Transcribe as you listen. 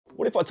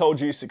What if I told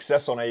you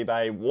success on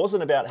eBay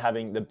wasn't about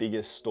having the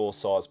biggest store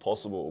size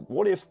possible?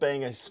 What if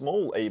being a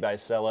small eBay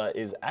seller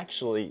is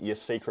actually your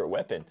secret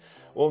weapon?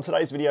 Well, in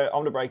today's video, I'm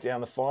going to break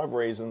down the 5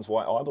 reasons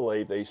why I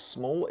believe these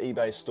small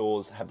eBay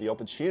stores have the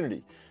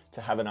opportunity to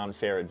have an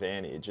unfair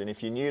advantage. And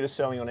if you're new to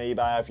selling on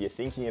eBay, if you're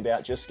thinking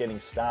about just getting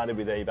started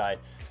with eBay,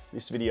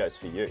 this video is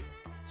for you.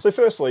 So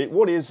firstly,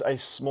 what is a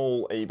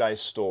small eBay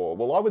store?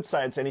 Well, I would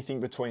say it's anything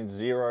between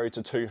 0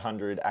 to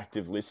 200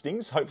 active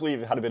listings. Hopefully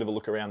you've had a bit of a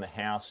look around the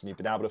house and you've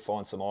been able to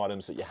find some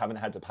items that you haven't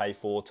had to pay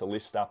for to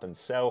list up and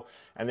sell.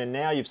 And then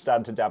now you've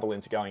started to dabble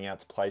into going out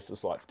to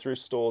places like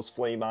thrift stores,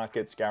 flea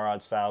markets,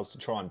 garage sales to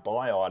try and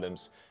buy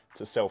items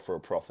to sell for a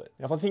profit.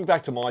 Now, if I think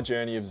back to my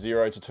journey of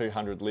 0 to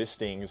 200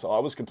 listings, I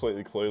was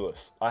completely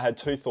clueless. I had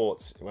 2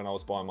 thoughts when I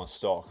was buying my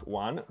stock.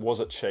 1, was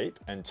it cheap?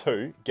 And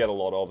 2, get a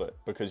lot of it,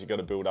 because you've got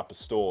to build up a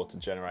store to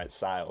generate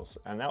sales.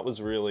 And that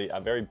was really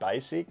a very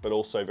basic, but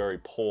also very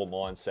poor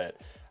mindset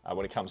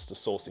when it comes to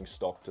sourcing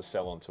stock to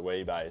sell onto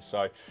eBay.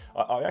 So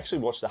I actually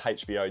watched a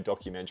HBO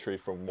documentary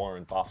from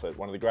Warren Buffett,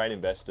 one of the great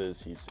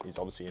investors. He's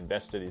obviously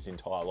invested his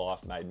entire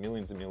life, made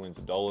millions and millions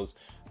of dollars.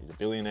 He's a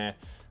billionaire.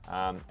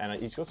 And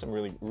he's got some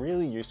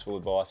really useful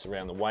advice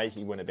around the way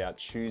he went about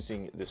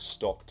choosing the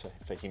stock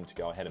for him to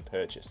go ahead and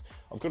purchase.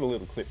 I've got a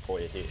little clip for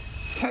you here.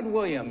 Ted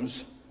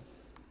Williams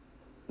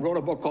wrote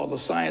a book called The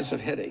Science of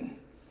Hitting.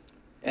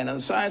 And in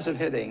The Science of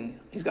Hitting,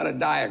 he's got a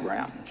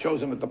diagram,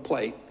 shows him at the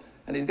plate.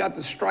 And he's got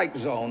the strike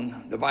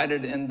zone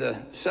divided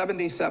into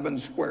 77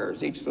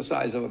 squares, each the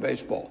size of a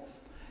baseball.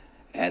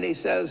 And he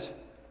says,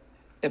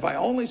 if I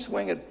only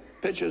swing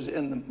at pitches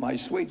in my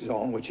sweet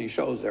zone, which he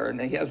shows there, and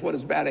he has what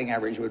his batting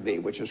average would be,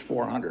 which is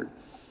 400.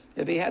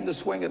 If he had to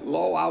swing at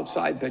low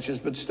outside pitches,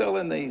 but still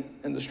in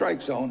the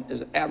strike zone,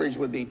 his average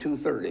would be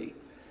 230.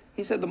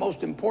 He said the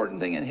most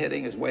important thing in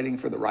hitting is waiting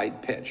for the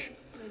right pitch.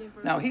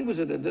 Now, he was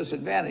at a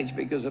disadvantage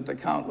because if the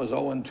count was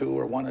 0-2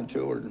 or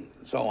 1-2 or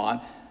so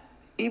on,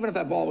 even if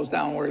that ball was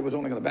down where he was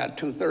only going to bat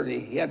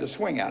 230, he had to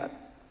swing at it.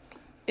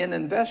 In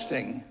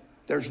investing,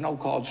 there's no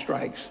called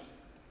strikes.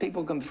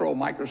 People can throw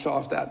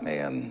Microsoft at me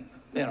and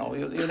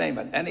you name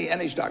it,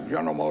 any stock,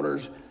 General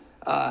Motors,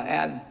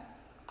 and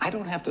I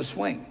don't have to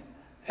swing.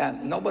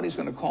 And nobody's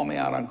going to call me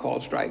out on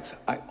called strikes.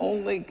 I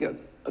only get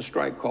a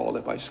strike called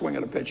if I swing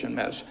at a pitch and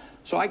miss.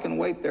 So I can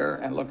wait there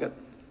and look at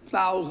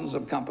thousands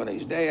of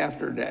companies day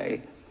after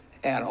day,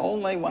 and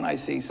only when I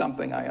see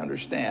something I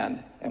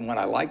understand and when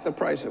I like the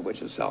price at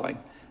which it's selling,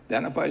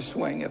 then if I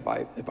swing, if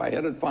I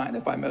hit it, fine.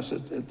 If I miss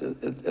it,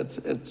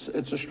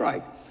 it's a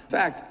strike. In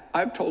fact,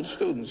 I've told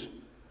students,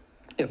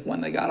 if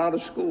when they got out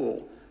of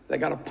school, they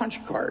got a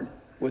punch card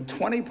with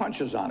 20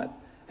 punches on it,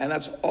 and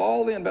that's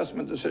all the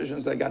investment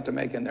decisions they got to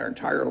make in their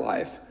entire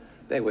life,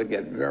 they would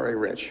get very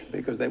rich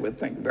because they would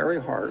think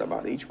very hard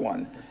about each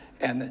one.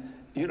 And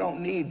you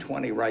don't need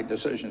 20 right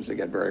decisions to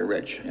get very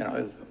rich.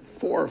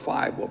 4 or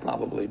 5 will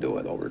probably do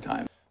it over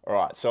time. All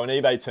right, so in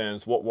eBay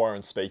terms, what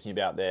Warren's speaking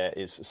about there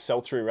is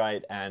sell-through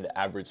rate and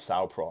average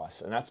sale price.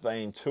 And that's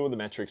been 2 of the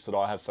metrics that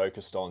I have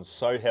focused on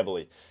so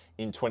heavily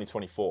in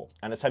 2024,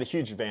 and it's had a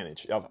huge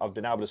advantage. I've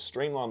been able to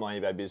streamline my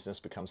eBay business,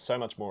 become so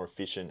much more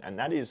efficient, and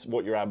that is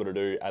what you're able to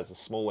do as a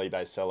small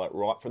eBay seller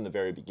right from the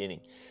very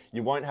beginning.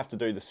 You won't have to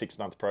do the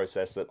 6-month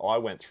process that I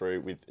went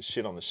through with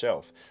shit on the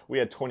shelf. We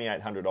had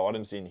 2,800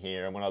 items in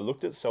here, and when I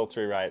looked at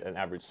sell-through rate and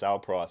average sale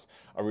price,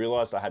 I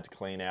realized I had to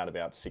clean out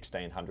about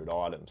 1,600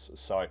 items.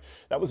 So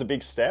that was a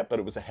big step, but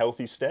it was a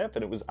healthy step,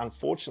 and it was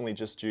unfortunately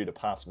just due to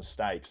past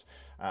mistakes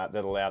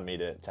that allowed me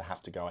to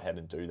have to go ahead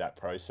and do that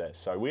process.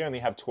 So we only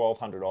have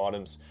 1,200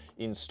 items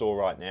in store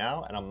right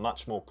now, and I'm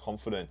much more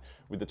confident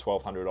with the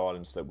 1,200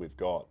 items that we've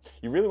got.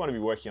 You really want to be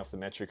working off the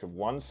metric of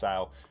 1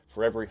 sale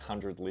for every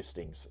 100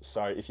 listings.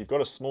 So if you've got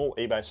a small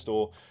eBay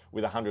store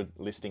with 100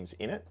 listings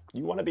in it,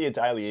 you want to be a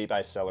daily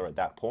eBay seller at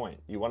that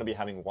point. You want to be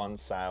having 1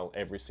 sale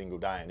every single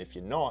day. And if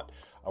you're not,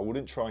 I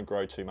wouldn't try and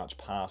grow too much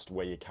past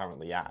where you're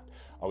currently at.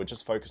 I would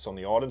just focus on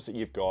the items that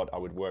you've got. I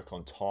would work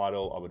on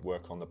title. I would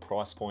work on the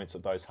price points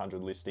of those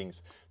 100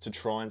 listings to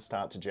try and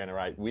start to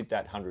generate with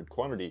that 100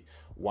 quantity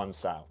 1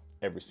 sale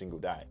every single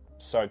day.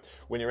 So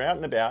when you're out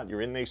and about,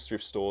 you're in these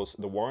thrift stores,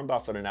 the Warren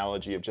Buffett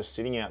analogy of just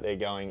sitting out there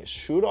going,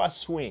 should I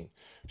swing?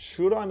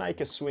 Should I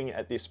make a swing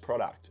at this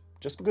product?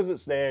 Just because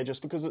it's there,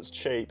 just because it's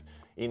cheap,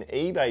 in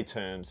eBay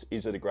terms,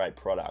 is it a great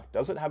product?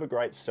 Does it have a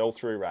great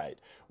sell-through rate?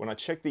 When I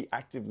check the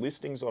active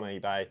listings on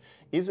eBay,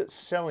 is it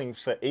selling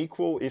for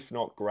equal, if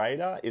not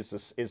greater? Is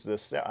the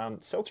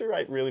sell-through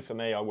rate really, for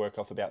me, I work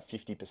off about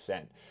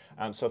 50%.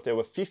 So if there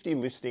were 50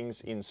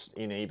 listings in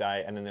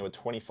eBay and then there were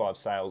 25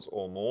 sales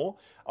or more,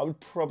 I would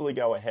probably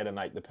go ahead and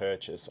make the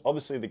purchase.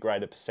 Obviously, the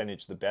greater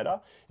percentage, the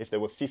better. If there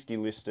were 50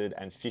 listed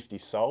and 50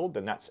 sold,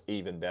 then that's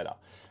even better.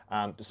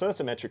 So that's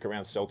a metric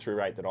around sell-through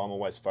rate that I'm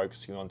always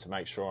focusing on to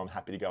make sure I'm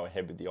happy to go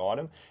ahead with the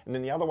item. And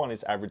then the other one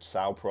is average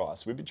sale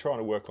price. We've been trying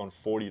to work on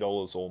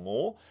 $40 or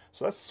more.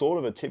 So that's sort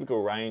of a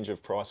typical range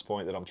of price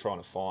point that I'm trying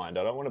to find.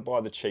 I don't want to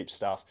buy the cheap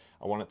stuff.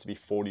 I want it to be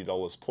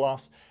 $40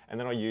 plus. And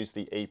then I use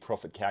the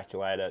e-profit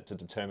calculator to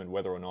determine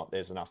whether or not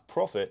there's enough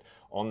profit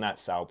on that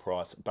sale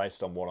price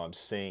based on what I'm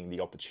seeing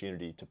the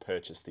opportunity to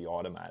purchase the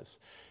item as.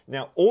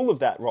 Now, all of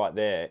that right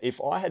there,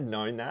 if I had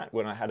known that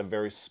when I had a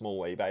very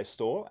small eBay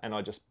store and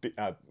I just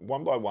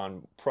one by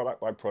one,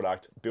 product by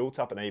product, built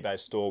up an eBay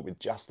store with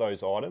just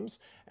those items,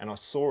 and I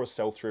saw a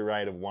sell-through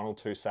rate of 1 or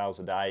 2 sales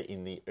a day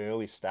in the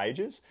early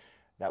stages,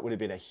 that would have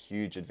been a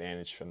huge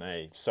advantage for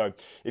me. So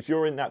if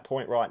you're in that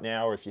point right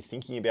now, or if you're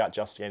thinking about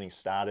just getting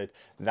started,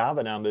 they're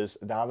the numbers,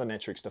 they're the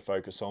metrics to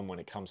focus on when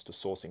it comes to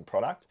sourcing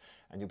product,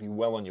 and you'll be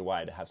well on your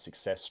way to have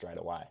success straight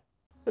away.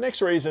 The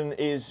next reason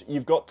is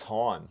you've got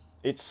time.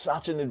 It's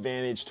such an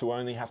advantage to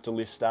only have to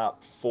list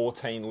up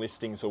 14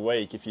 listings a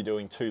week if you're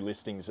doing 2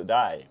 listings a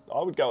day.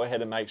 I would go ahead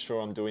and make sure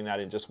I'm doing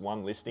that in just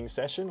 1 listing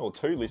session or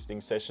 2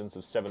 listing sessions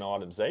of 7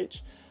 items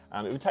each.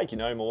 It would take you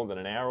no more than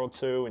an hour or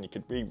 2, and you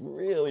could be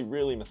really,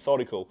 really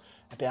methodical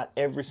about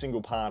every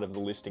single part of the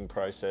listing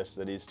process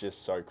that is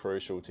just so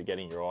crucial to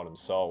getting your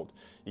items sold.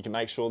 You can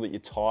make sure that your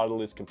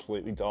title is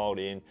completely dialed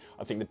in.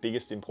 I think the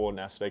biggest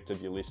important aspect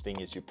of your listing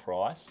is your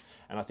price.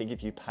 And I think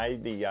if you pay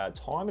the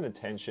time and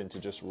attention to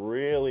just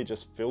really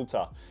just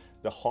filter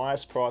the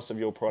highest price of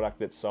your product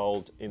that's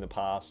sold in the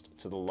past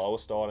to the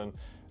lowest item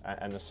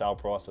and the sale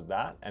price of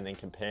that, and then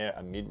compare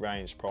a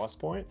mid-range price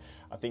point,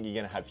 I think you're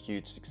going to have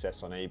huge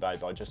success on eBay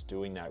by just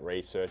doing that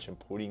research and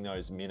putting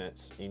those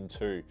minutes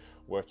into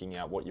working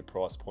out what your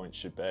price point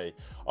should be.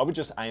 I would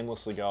just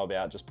aimlessly go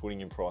about just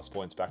putting in price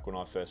points back when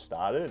I first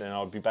started, and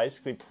I'd be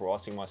basically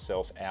pricing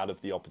myself out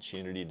of the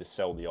opportunity to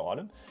sell the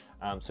item.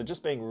 So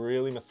just being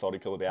really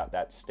methodical about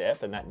that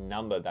step and that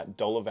number, that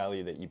dollar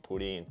value that you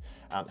put in,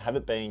 have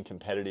it being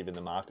competitive in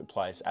the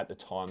marketplace at the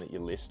time that you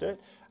list it,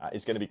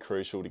 is going to be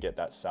crucial to get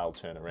that sale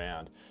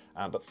turnaround.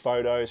 But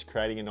photos,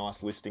 creating a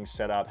nice listing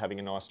setup, having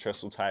a nice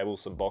trestle table,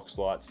 some box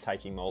lights,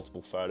 taking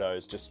multiple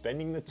photos, just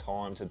spending the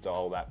time to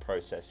dial that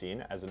process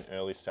in as an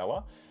early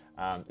seller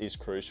is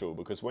crucial,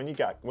 because when you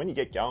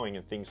get going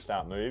and things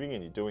start moving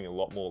and you're doing a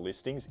lot more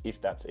listings,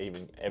 if that's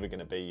even ever going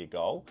to be your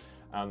goal,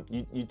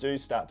 you do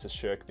start to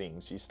shirk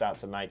things. You start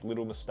to make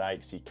little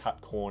mistakes, you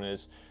cut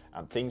corners,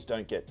 things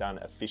don't get done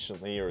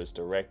efficiently or as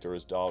direct or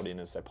as dialed in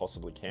as they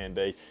possibly can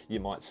be. You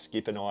might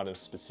skip an item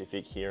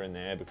specific here and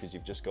there because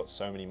you've just got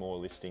so many more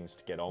listings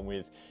to get on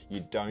with.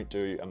 You don't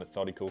do a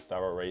methodical,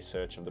 thorough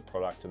research of the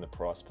product and the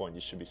price point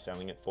you should be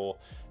selling it for.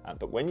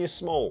 But when you're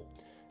small,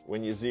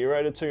 when you're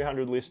 0 to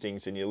 200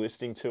 listings and you're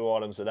listing 2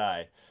 items a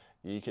day,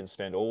 you can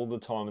spend all the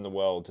time in the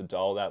world to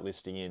dial that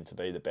listing in to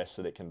be the best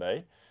that it can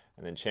be,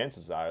 and then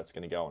chances are it's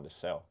going to go on to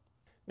sell.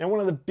 Now,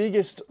 one of the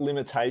biggest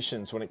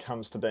limitations when it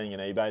comes to being an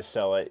eBay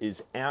seller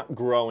is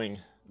outgrowing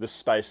the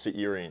space that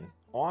you're in.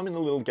 I'm in a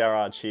little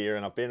garage here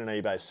and I've been an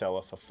eBay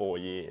seller for 4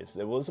 years.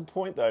 There was a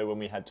point though when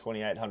we had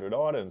 2,800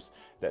 items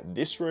that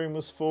this room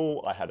was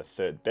full, I had a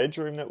 3rd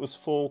bedroom that was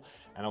full,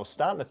 and I was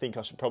starting to think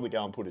I should probably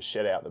go and put a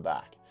shed out the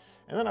back.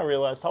 And then I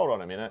realized, hold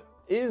on a minute,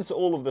 is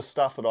all of the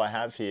stuff that I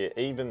have here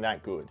even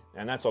that good?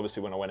 And that's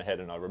obviously when I went ahead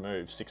and I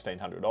removed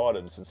 1,600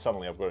 items, and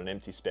suddenly I've got an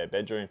empty spare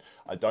bedroom,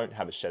 I don't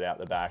have a shed out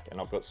the back,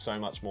 and I've got so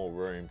much more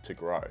room to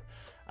grow.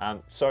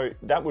 So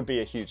that would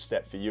be a huge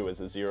step for you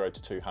as a 0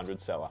 to 200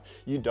 seller.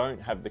 You don't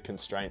have the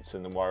constraints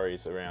and the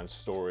worries around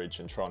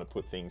storage and trying to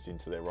put things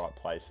into their right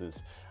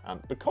places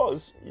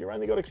because you've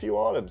only got a few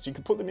items. You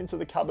can put them into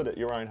the cupboard at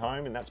your own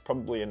home, and that's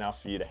probably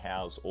enough for you to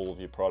house all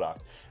of your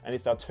product. And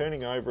if they're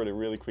turning over at a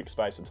really quick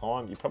space of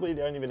time, you probably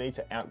don't even need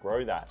to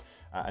outgrow that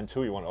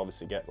until you want to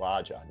obviously get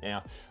larger.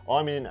 Now,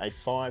 I'm in a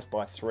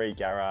 5x3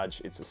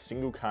 garage. It's a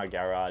single car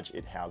garage.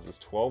 It houses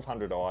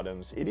 1,200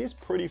 items. It is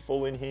pretty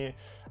full in here,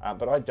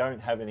 but I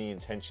don't have any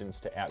intentions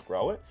to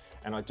outgrow it.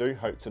 And I do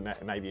hope to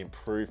maybe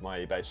improve my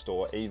eBay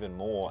store even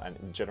more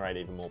and generate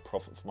even more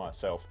profit for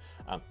myself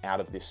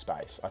out of this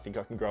space. I think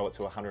I can grow it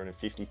to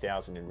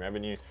 150,000 in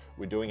revenue.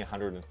 We're doing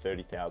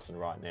 130,000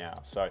 right now.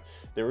 So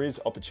there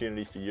is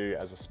opportunity for you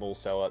as a small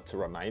seller to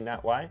remain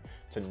that way,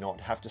 to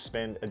not have to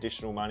spend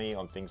additional money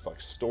on things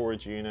like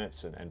storage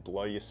units and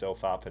blow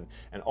yourself up and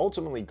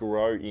ultimately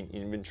grow in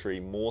inventory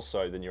more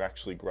so than you're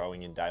actually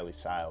growing in daily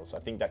sales. I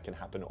think that can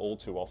happen all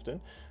too often.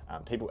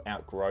 People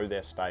outgrow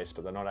their space,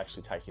 but they're not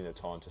actually taking the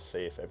time to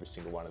see if every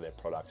single one of their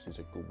products is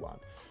a good one.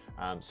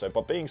 So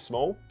by being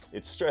small,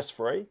 it's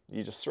stress-free.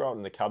 You just throw it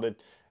in the cupboard.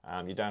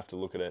 You don't have to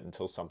look at it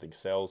until something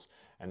sells,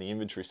 and the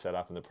inventory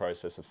setup and the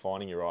process of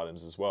finding your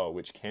items as well,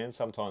 which can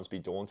sometimes be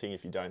daunting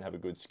if you don't have a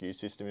good SKU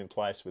system in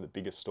place with a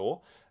bigger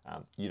store,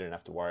 you don't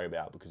have to worry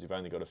about because you've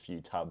only got a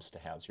few tubs to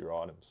house your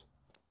items.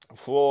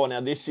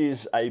 Now this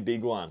is a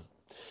big one.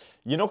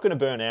 You're not going to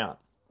burn out,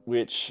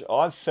 which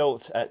I've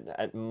felt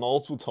at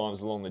multiple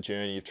times along the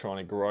journey of trying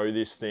to grow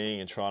this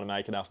thing and trying to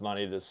make enough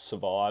money to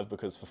survive,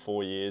 because for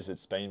 4 years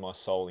it's been my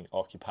sole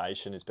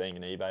occupation is being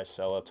an eBay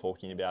seller,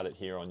 talking about it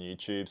here on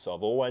YouTube. So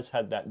I've always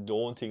had that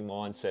daunting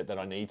mindset that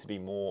I need to be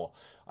more,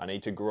 I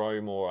need to grow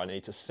more, I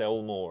need to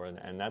sell more,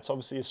 and that's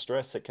obviously a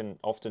stress that can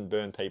often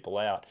burn people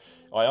out.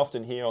 I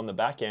often hear on the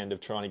back end of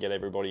trying to get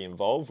everybody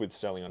involved with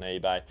selling on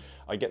eBay,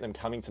 I get them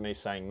coming to me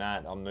saying,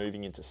 Matt, I'm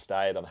moving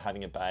interstate, I'm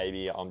having a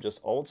baby, I'm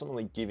just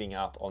ultimately giving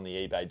up on the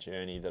eBay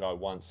journey that I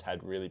once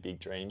had really big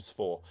dreams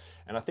for.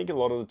 And I think a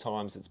lot of the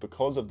times it's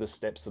because of the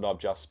steps that I've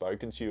just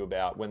spoken to you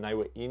about. When they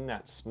were in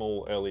that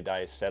small early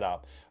day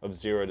setup of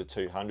 0 to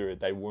 200,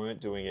 they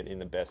weren't doing it in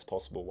the best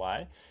possible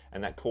way.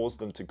 And that caused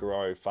them to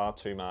grow far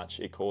too much.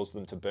 It caused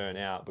them to burn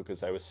out because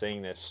they were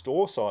seeing their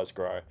store size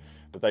grow,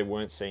 but they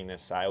weren't seeing their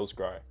sales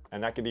grow.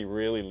 And that can be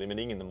really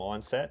limiting in the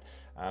mindset.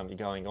 You're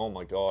going, oh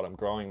my God, I'm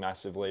growing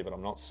massively, but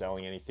I'm not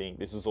selling anything.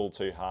 This is all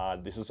too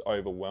hard. This is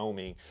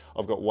overwhelming.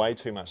 I've got way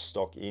too much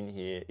stock in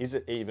here. Is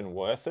it even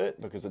worth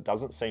it? Because it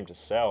doesn't seem to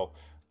sell.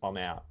 I'm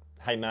out.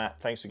 Hey Matt,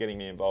 thanks for getting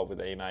me involved with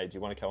eBay. Do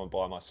you want to come and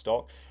buy my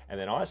stock? And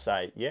then I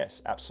say,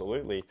 yes,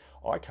 absolutely.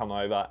 I come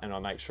over and I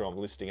make sure I'm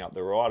listing up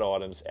the right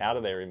items out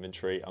of their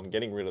inventory. I'm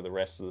getting rid of the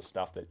rest of the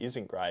stuff that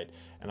isn't great,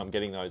 and I'm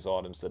getting those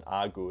items that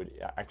are good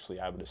actually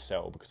able to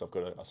sell, because I've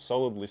got a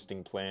solid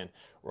listing plan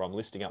where I'm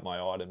listing up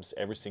my items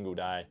every single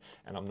day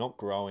and I'm not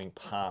growing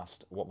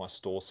past what my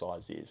store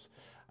size is.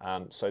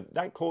 So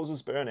that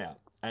causes burnout.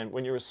 And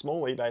when you're a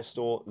small eBay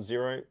store,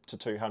 0 to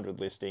 200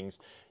 listings,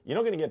 you're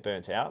not going to get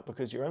burnt out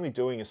because you're only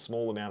doing a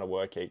small amount of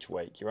work each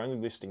week. You're only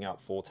listing up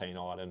 14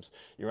 items.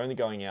 You're only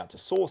going out to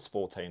source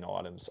 14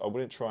 items. I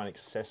wouldn't try and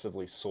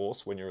excessively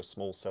source when you're a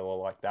small seller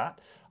like that.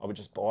 I would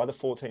just buy the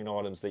 14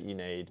 items that you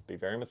need, be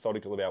very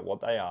methodical about what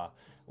they are,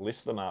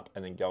 list them up,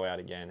 and then go out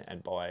again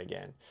and buy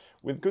again.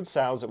 With good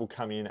sales that will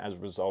come in as a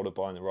result of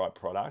buying the right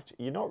product,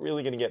 you're not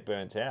really going to get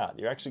burnt out.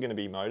 You're actually going to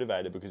be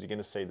motivated because you're going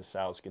to see the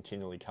sales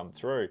continually come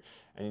through,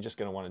 and you're just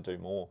going to want to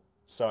do more.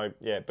 So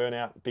yeah,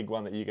 burnout, big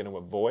one that you're going to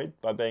avoid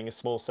by being a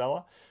small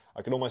seller.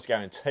 I can almost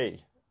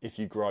guarantee if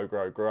you grow,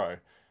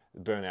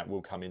 burnout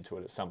will come into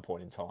it at some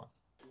point in time.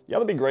 The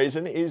other big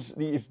reason is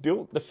that you've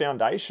built the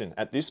foundation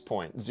at this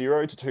point.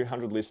 0 to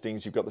 200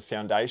 listings, you've got the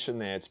foundation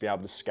there to be able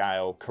to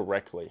scale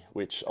correctly,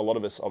 which a lot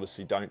of us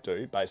obviously don't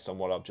do based on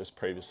what I've just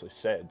previously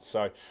said.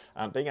 So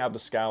being able to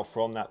scale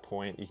from that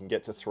point, you can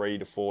get to 3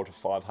 to 4 to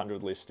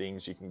 500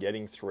 listings. You can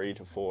getting 3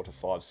 to 4 to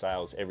 5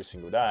 sales every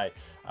single day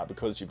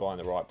because you're buying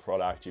the right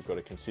product, you've got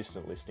a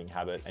consistent listing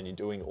habit, and you're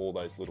doing all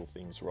those little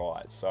things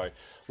right. So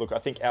look, I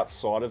think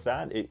outside of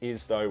that, it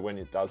is though, when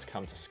it does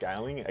come to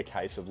scaling, a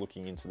case of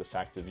looking into the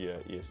fact of your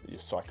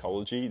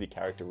psychology, the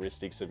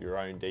characteristics of your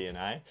own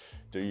DNA.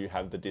 Do you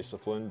have the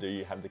discipline? Do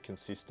you have the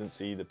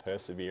consistency, the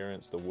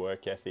perseverance, the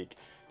work ethic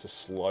to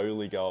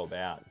slowly go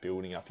about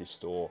building up your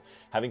store?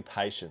 Having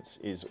patience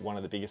is one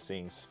of the biggest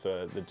things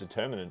for the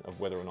determinant of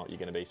whether or not you're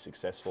going to be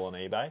successful on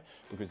eBay,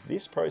 because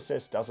this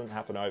process doesn't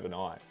happen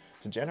overnight.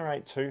 To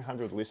generate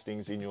 200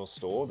 listings in your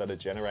store that are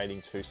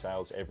generating 2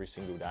 sales every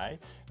single day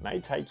may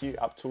take you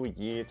up to a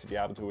year to be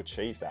able to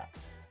achieve that.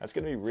 That's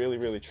going to be really,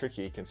 really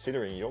tricky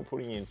considering you're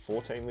putting in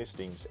 14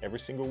 listings every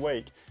single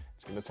week.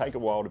 It's going to take a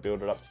while to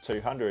build it up to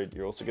 200.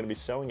 You're also going to be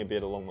selling a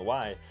bit along the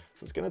way.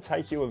 So it's going to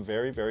take you a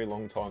very, very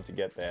long time to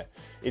get there.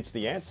 It's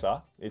the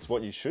answer. It's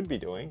what you should be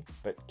doing,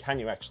 but can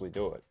you actually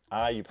do it?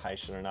 Are you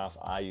patient enough?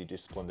 Are you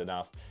disciplined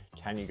enough?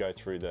 Can you go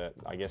through the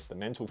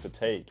mental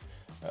fatigue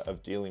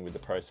of dealing with the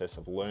process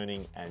of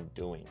learning and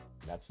doing?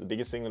 That's the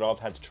biggest thing that I've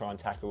had to try and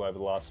tackle over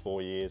the last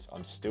 4 years.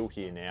 I'm still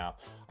here now.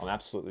 I'm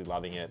absolutely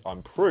loving it.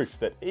 I'm proof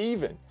that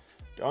even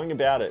going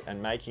about it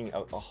and making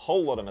a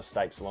whole lot of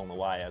mistakes along the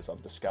way, as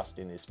I've discussed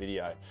in this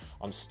video,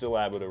 I'm still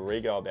able to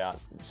re-go about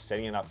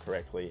setting it up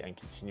correctly and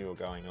continue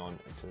going on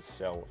to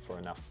sell for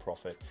enough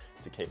profit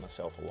to keep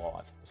myself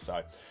alive.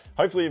 So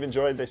hopefully you've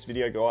enjoyed this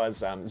video,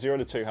 guys. 0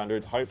 to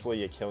 200, hopefully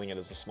you're killing it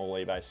as a small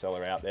eBay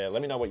seller out there.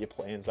 Let me know what your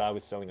plans are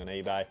with selling on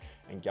eBay,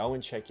 and go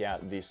and check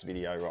out this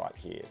video right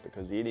here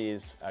because it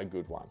is a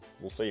good one.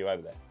 We'll see you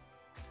over there.